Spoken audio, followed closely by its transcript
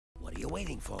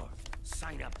waiting for?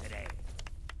 Sign up today.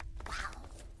 Wow.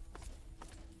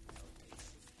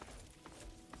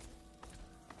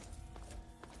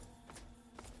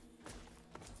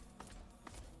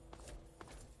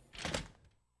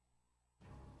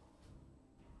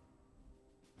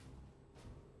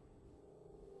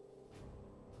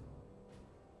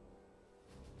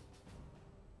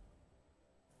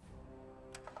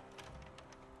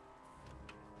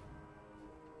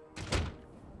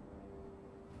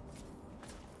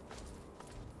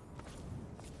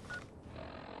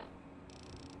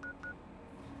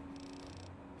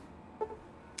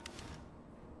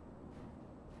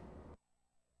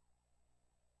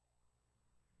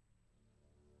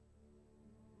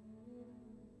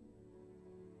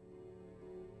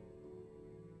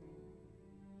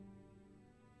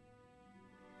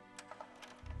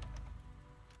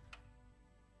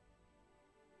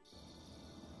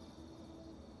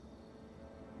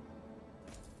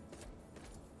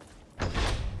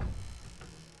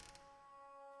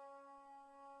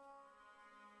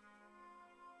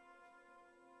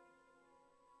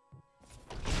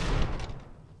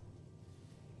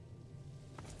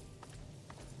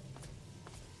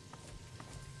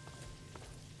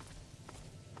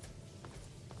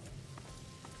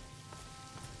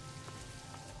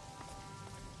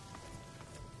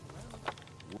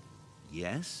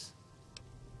 Yes?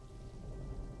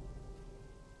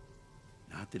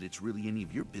 Not that it's really any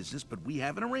of your business, but we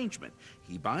have an arrangement.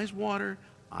 He buys water,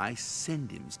 I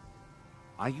send him.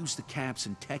 I use the caps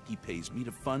and Techie pays me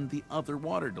to fund the other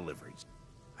water deliveries.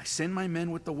 I send my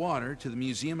men with the water to the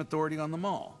museum authority on the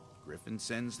mall. Griffon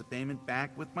sends the payment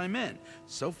back with my men.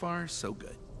 So far, so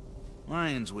good.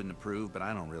 Lions wouldn't approve, but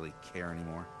I don't really care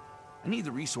anymore. I need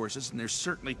the resources, and there's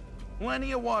certainly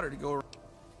plenty of water to go around.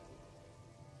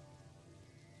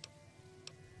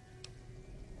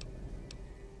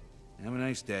 Have a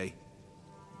nice day.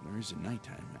 Where is it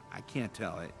nighttime? I can't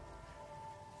tell. I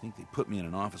think they put me in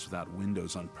an office without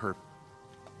windows on purpose.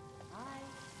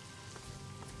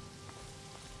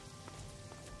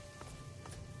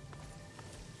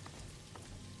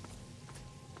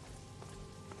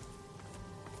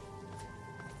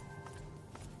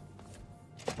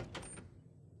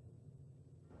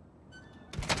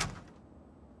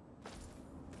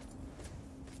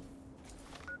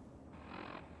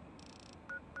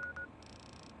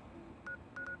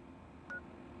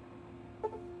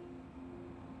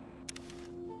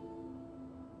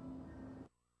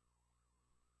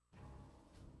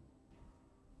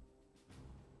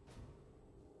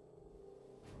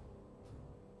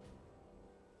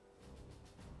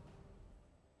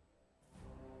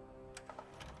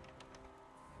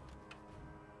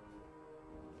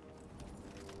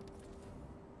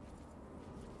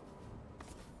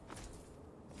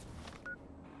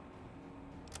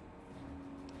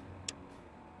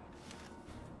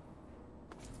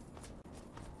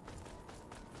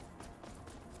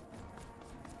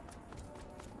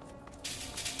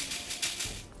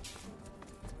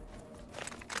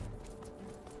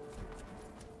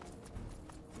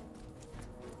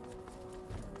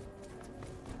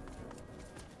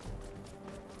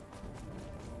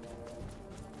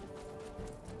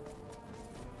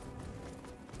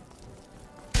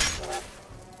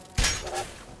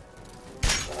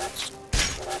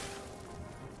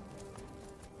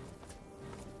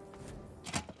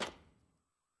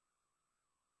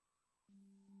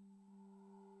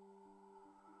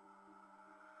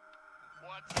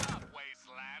 What's up,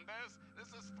 Wastelanders? This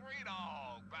is Three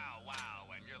Dog Bow Wow,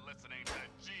 and you're listening to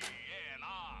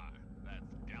GNR. That's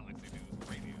Galaxy News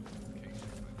Radio, in case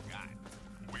you forgot.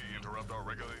 We interrupt our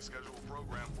regularly scheduled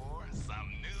program for some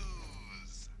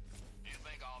news. You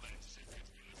think all that shit gets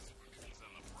me the supervisions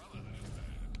and the Brotherhood is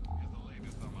bad? Here's the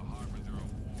latest on the Harbinger of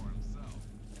War himself.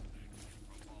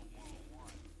 From Vault 101.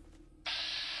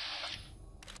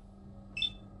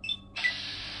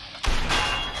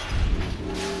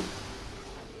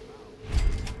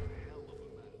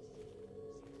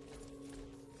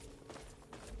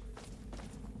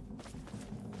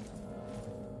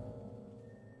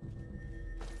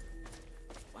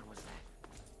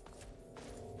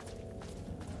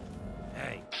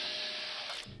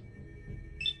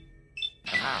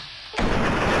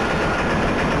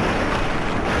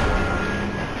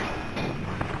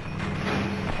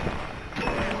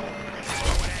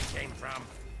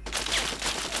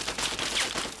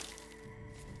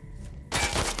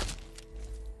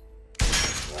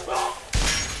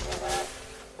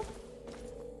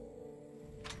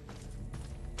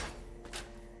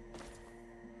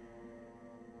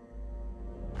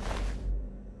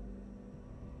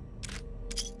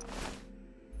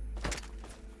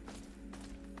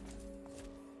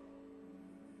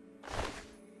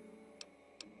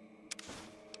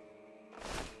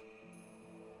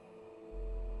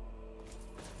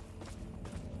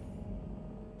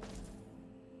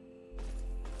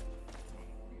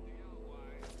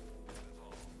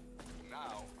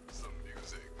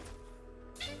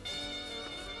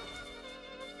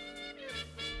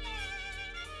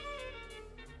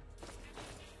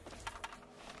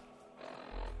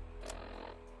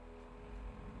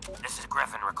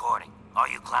 recording.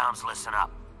 All you clowns, listen up.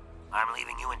 I'm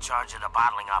leaving you in charge of the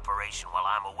bottling operation while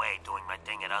I'm away doing my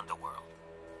thing at Underworld.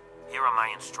 Here are my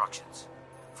instructions.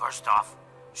 First off,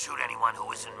 shoot anyone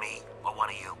who isn't me or one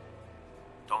of you.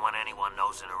 Don't want anyone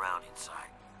nosing around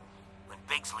inside. When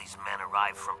Bigsley's men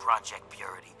arrive from Project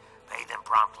Purity, pay them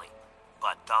promptly,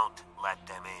 but don't let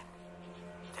them in.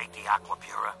 Take the Aqua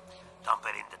Pura, dump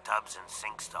it into tubs and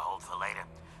sinks to hold for later,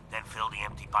 then fill the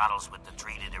empty bottles with the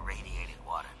treated irradiated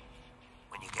water.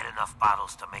 When you get enough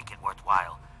bottles to make it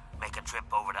worthwhile, make a trip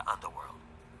over to Underworld.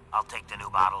 I'll take the new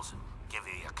bottles and give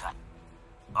you your cut.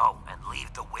 Oh, and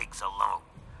leave the wigs alone.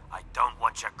 I don't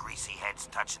want your greasy heads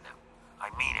touching them.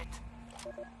 I mean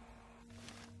it.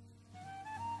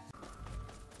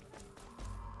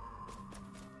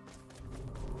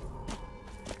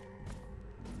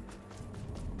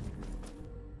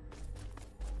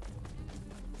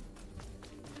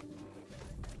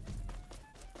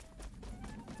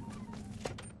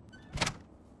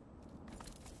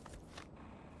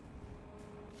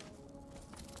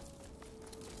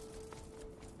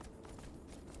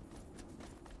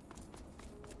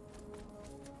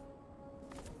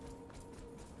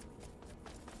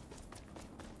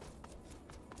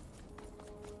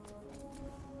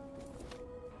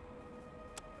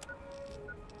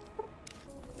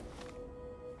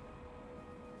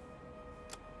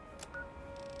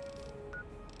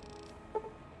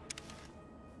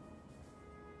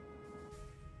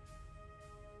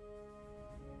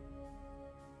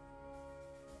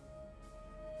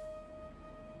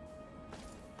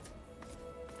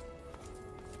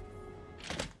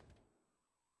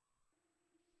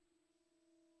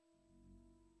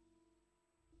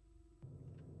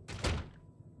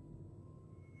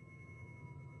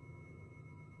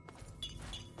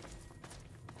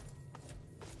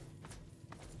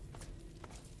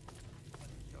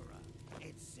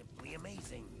 It's simply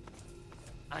amazing.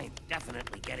 I'm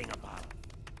definitely getting a bottle.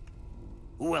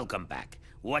 Welcome back.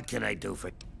 What can I do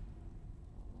for...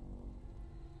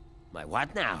 My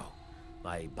what now?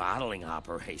 My bottling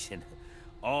operation?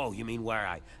 Oh, you mean where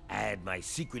I add my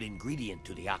secret ingredient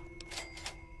to the aqua...